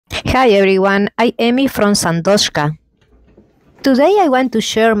Hi everyone, I'm Amy from Sandoczka. Today I want to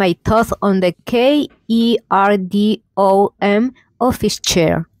share my thoughts on the KERDOM office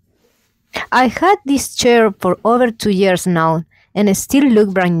chair. I had this chair for over 2 years now and it still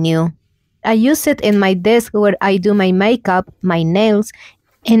looks brand new. I use it in my desk where I do my makeup, my nails,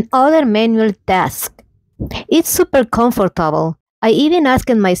 and other manual tasks. It's super comfortable. I even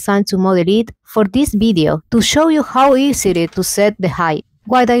asked my son to model it for this video to show you how easy it is to set the height.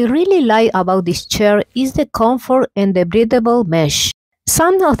 What I really like about this chair is the comfort and the breathable mesh.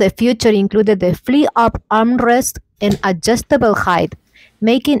 Some of the features included the flip-up armrest and adjustable height,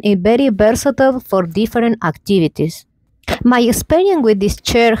 making it very versatile for different activities. My experience with this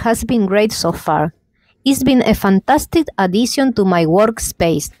chair has been great so far. It's been a fantastic addition to my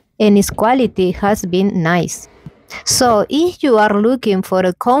workspace, and its quality has been nice. So, if you are looking for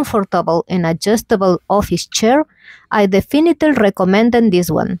a comfortable and adjustable office chair, I definitely recommend this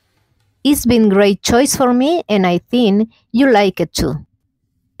one. It's been a great choice for me and I think you like it too.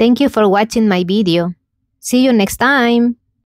 Thank you for watching my video. See you next time!